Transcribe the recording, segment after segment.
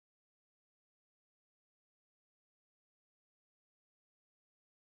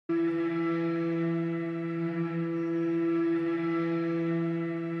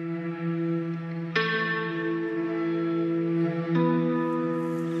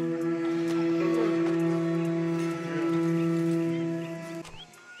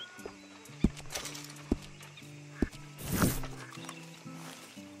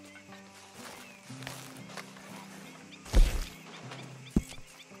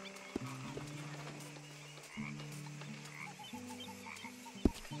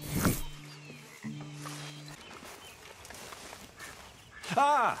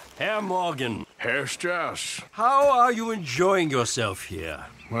Ah, Herr Morgan. Herr Strauss. How are you enjoying yourself here?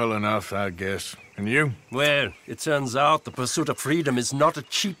 Well enough, I guess. And you? Well, it turns out the pursuit of freedom is not a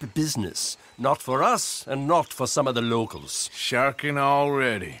cheap business. Not for us, and not for some of the locals. Sharking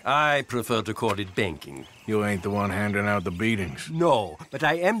already. I prefer to call it banking. You ain't the one handing out the beatings. No, but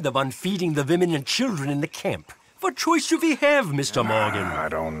I am the one feeding the women and children in the camp. What choice do we have, Mr. Morgan? I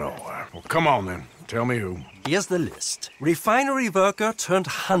don't know. Well, come on then. Tell me who. Here's the list. Refinery worker turned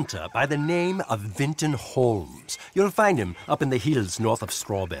hunter by the name of Vinton Holmes. You'll find him up in the hills north of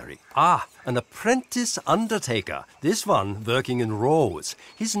Strawberry. Ah, an apprentice undertaker. This one working in rows.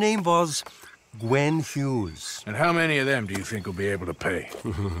 His name was Gwen Hughes. And how many of them do you think will be able to pay?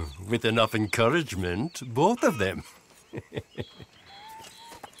 With enough encouragement, both of them.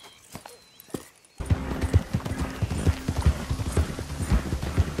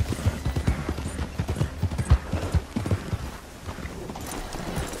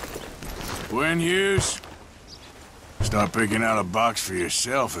 Gwen Hughes, start picking out a box for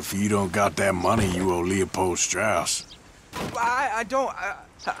yourself if you don't got that money you owe Leopold Strauss. I don't...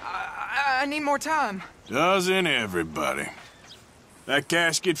 I need more time. Doesn't everybody? That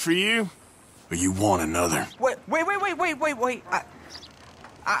casket for you? Or you want another? Wait.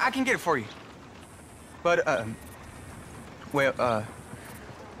 I can get it for you. But,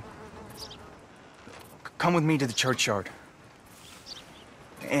 come with me to the churchyard.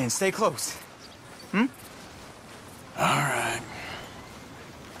 And stay close. Hmm? All right.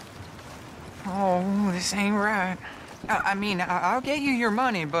 Oh, this ain't right. I mean, I'll get you your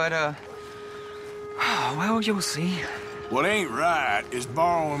money, but, well, you'll see. What ain't right is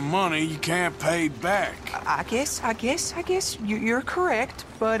borrowing money you can't pay back. I guess you're correct,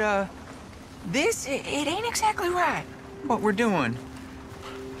 but, it ain't exactly right, what we're doing.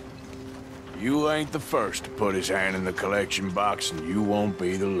 You ain't the first to put his hand in the collection box, and you won't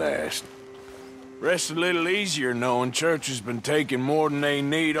be the last. Rests a little easier knowing church has been taking more than they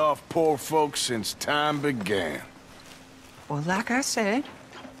need off poor folks since time began. Well, like I said,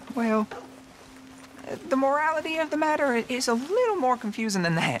 well, the morality of the matter is a little more confusing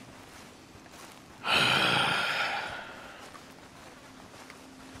than that.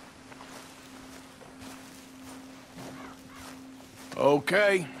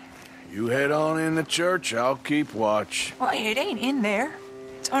 Okay. You head on in the church, I'll keep watch. Well, it ain't in there.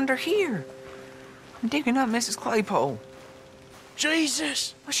 It's under here. I'm digging up Mrs. Claypole.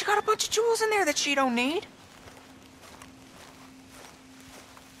 Jesus! Well, she got a bunch of jewels in there that she don't need.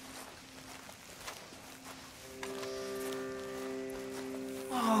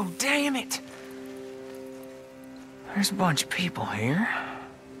 Oh, damn it. There's a bunch of people here.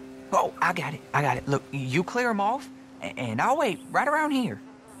 Oh, I got it. Look, you clear them off, and I'll wait right around here.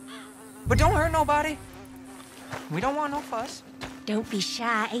 But don't hurt nobody. We don't want no fuss. Don't be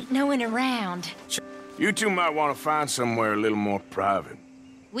shy. Ain't no one around. You two might want to find somewhere a little more private.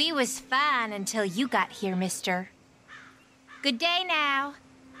 We was fine until you got here, mister. Good day now.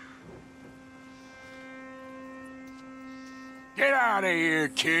 Get out of here,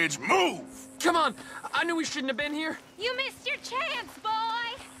 kids. Move! Come on. I knew we shouldn't have been here. You missed your chance, boy.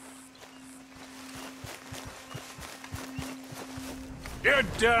 You're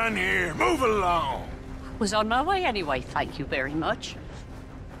done here. Move along. Was on my way anyway, thank you very much.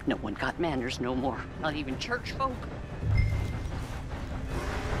 No one got manners no more, not even church folk.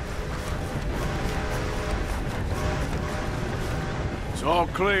 It's all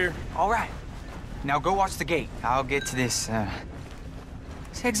clear. All right. Now go watch the gate. I'll get to this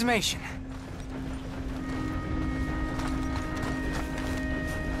exhumation.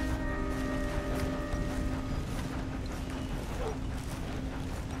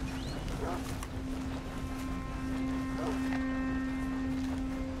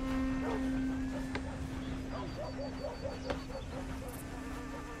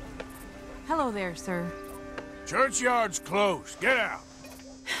 Hello there, sir. Churchyard's closed. Get out.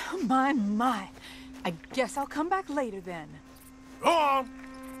 My. I guess I'll come back later then. Go on.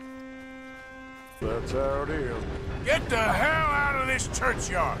 That's how it is. Get the hell out of this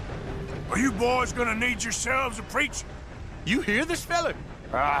churchyard. Are you boys gonna need yourselves a preacher? You hear this fella?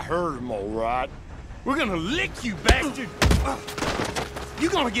 I heard him all right. We're gonna lick you, bastard!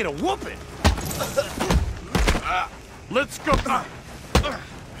 You're gonna get a whooping! Let's go!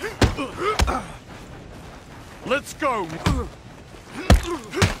 Let's go!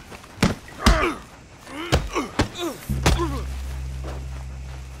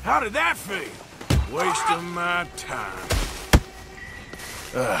 How did that feel? Wasting my time.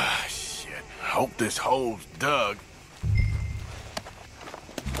 Shit. Hope this hole's dug.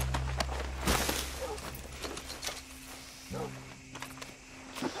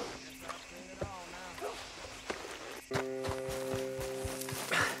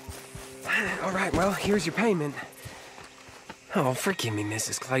 All right, well, here's your payment. Oh, forgive me,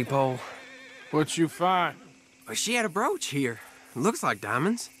 Mrs. Claypole. What'd you find? She had a brooch here. Looks like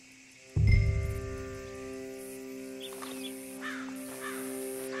diamonds.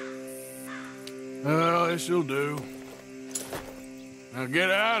 Well, this'll do. Now get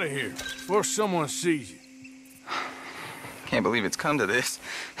out of here before someone sees you. Can't believe it's come to this.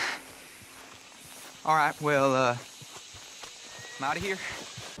 All right, well, I'm out of here.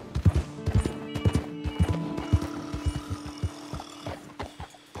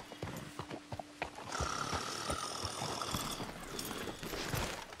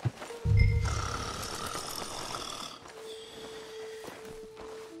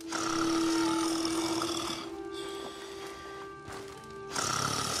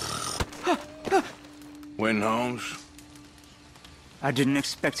 When, Holmes? I didn't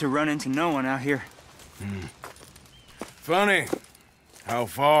expect to run into no one out here. Funny how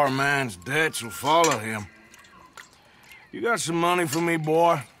far a man's debts will follow him. You got some money for me,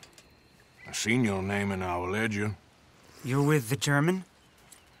 boy? I seen your name in our ledger. You're with the German?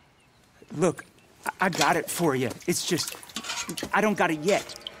 Look, I got it for you. It's just, I don't got it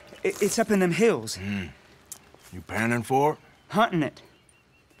yet. It's up in them hills. You panning for it? Hunting it.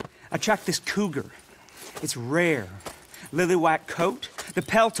 I tracked this cougar. It's rare. Lily white coat, the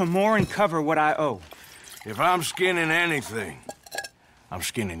pelt to more and cover what I owe. If I'm skinning anything, I'm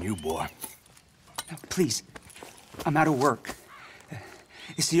skinning you, boy. Please, I'm out of work.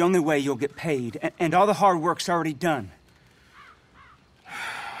 It's the only way you'll get paid, and all the hard work's already done.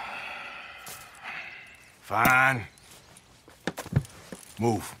 Fine.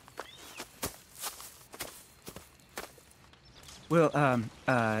 Move. We'll,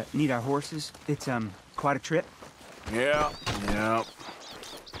 need our horses. It's, quite a trip. Yeah.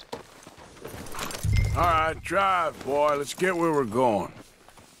 All right, drive, boy. Let's get where we're going.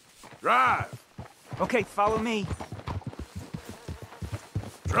 Drive! Okay, follow me.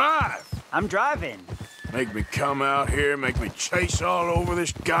 Drive! I'm driving. Make me come out here, make me chase all over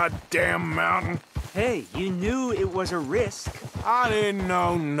this goddamn mountain. Hey, you knew it was a risk. I didn't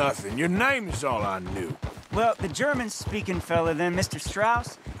know nothing. Your name is all I knew. Well, the German-speaking fella then, Mr.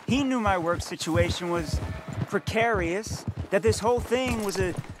 Strauss, he knew my work situation was precarious, that this whole thing was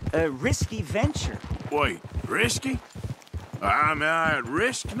a risky venture. Wait, risky? Am I at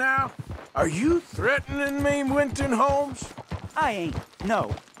risk now? Are you threatening me, Winton Holmes? I ain't.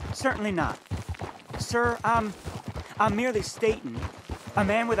 No, certainly not. Sir, I'm merely stating, a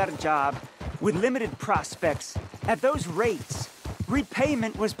man without a job, with limited prospects, at those rates,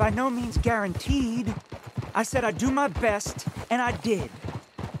 repayment was by no means guaranteed. I said I'd do my best, and I did.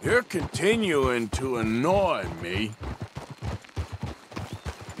 You're continuing to annoy me.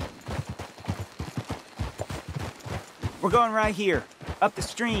 We're going right here, up the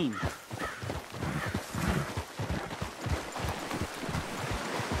stream.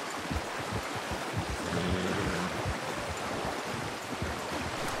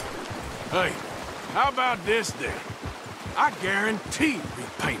 Hey, how about this then? I guarantee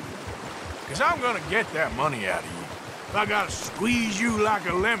repayment. Because I'm gonna get that money out of you. If I gotta squeeze you like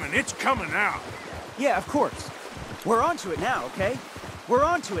a lemon, it's coming out. Yeah, of course. We're onto it now, okay? We're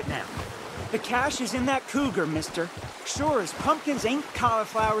onto it now. The cash is in that cougar, mister. Sure as pumpkins ain't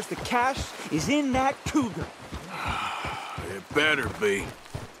cauliflowers, the cash is in that cougar. It better be,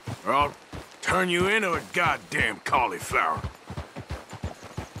 or I'll turn you into a goddamn cauliflower.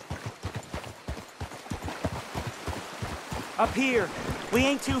 Up here, we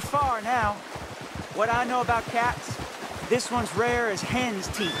ain't too far now. What I know about cats, this one's rare as hen's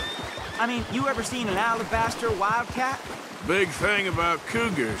teeth. I mean, you ever seen an alabaster wildcat? Big thing about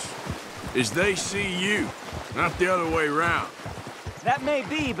cougars is they see you, not the other way around. That may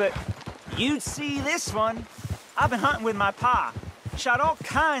be, but you'd see this one. I've been hunting with my pa. Shot all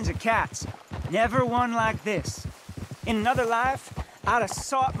kinds of cats. Never one like this. In another life, I'd have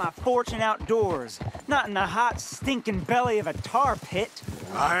sought my fortune outdoors, not in the hot, stinking belly of a tar pit.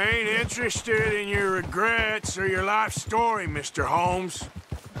 I ain't interested in your regrets or your life story, Mr. Holmes.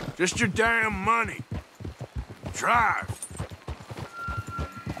 Just your damn money. Drive.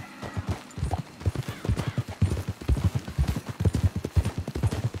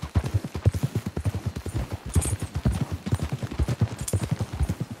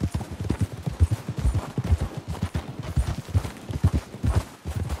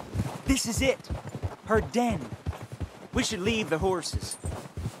 This is it. Her den. We should leave the horses.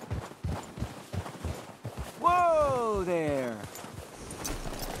 Whoa there.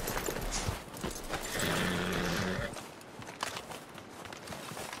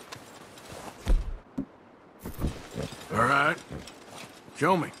 All right.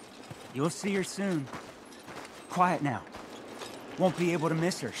 Show me. You'll see her soon. Quiet now. Won't be able to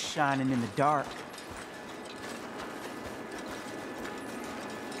miss her shining in the dark.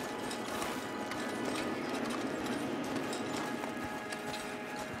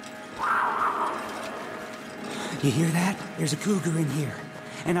 You hear that? There's a cougar in here.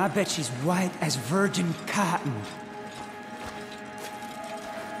 And I bet she's white as virgin cotton.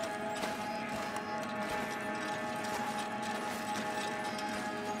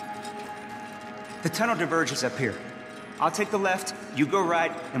 The tunnel diverges up here. I'll take the left, you go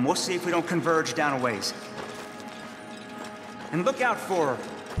right, and we'll see if we don't converge down a ways. And look out for her.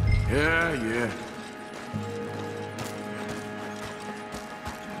 Yeah.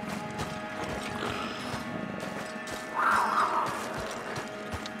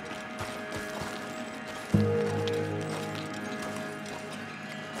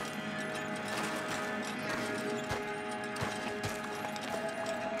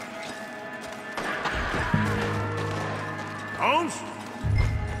 Holmes?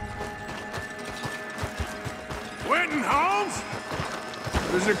 Winton Holmes?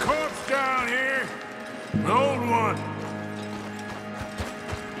 There's a corpse down here. An old one.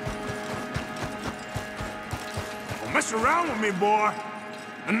 Don't mess around with me, boy.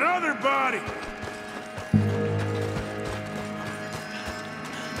 Another body.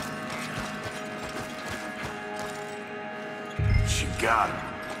 She got him.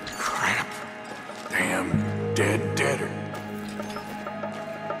 Crap. Damn deader.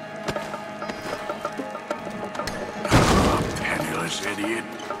 Oh, penniless idiot.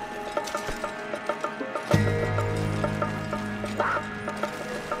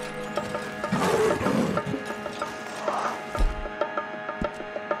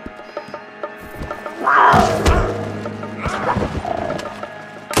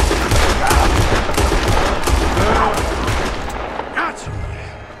 Gotcha!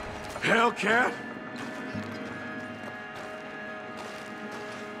 Hellcat!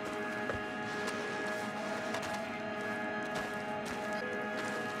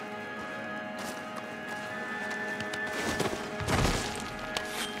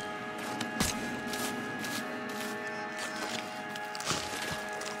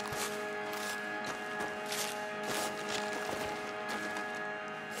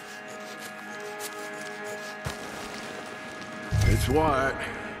 It's white.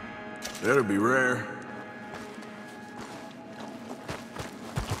 That'll be rare.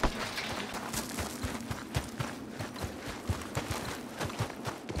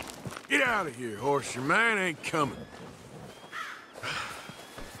 Get out of here, horse. Your man ain't coming.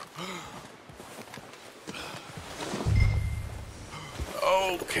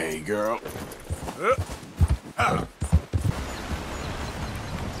 Okay, girl.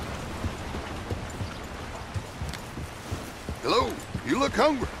 Hello, you look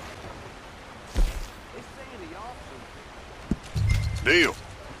hungry. Deal.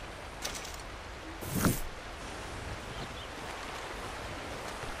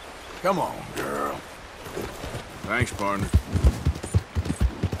 Come on, girl. Thanks, partner.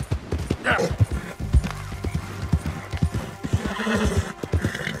 Yeah.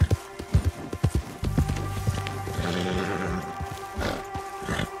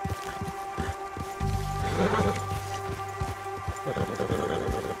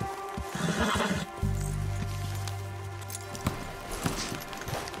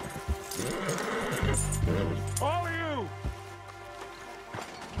 All of you!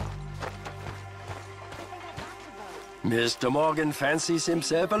 Mr. Morgan fancies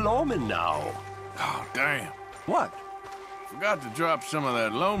himself a lawman now. Oh, damn. What? Forgot to drop some of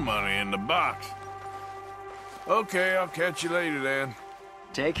that loan money in the box. Okay, I'll catch you later then.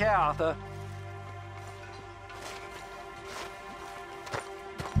 Take care, Arthur.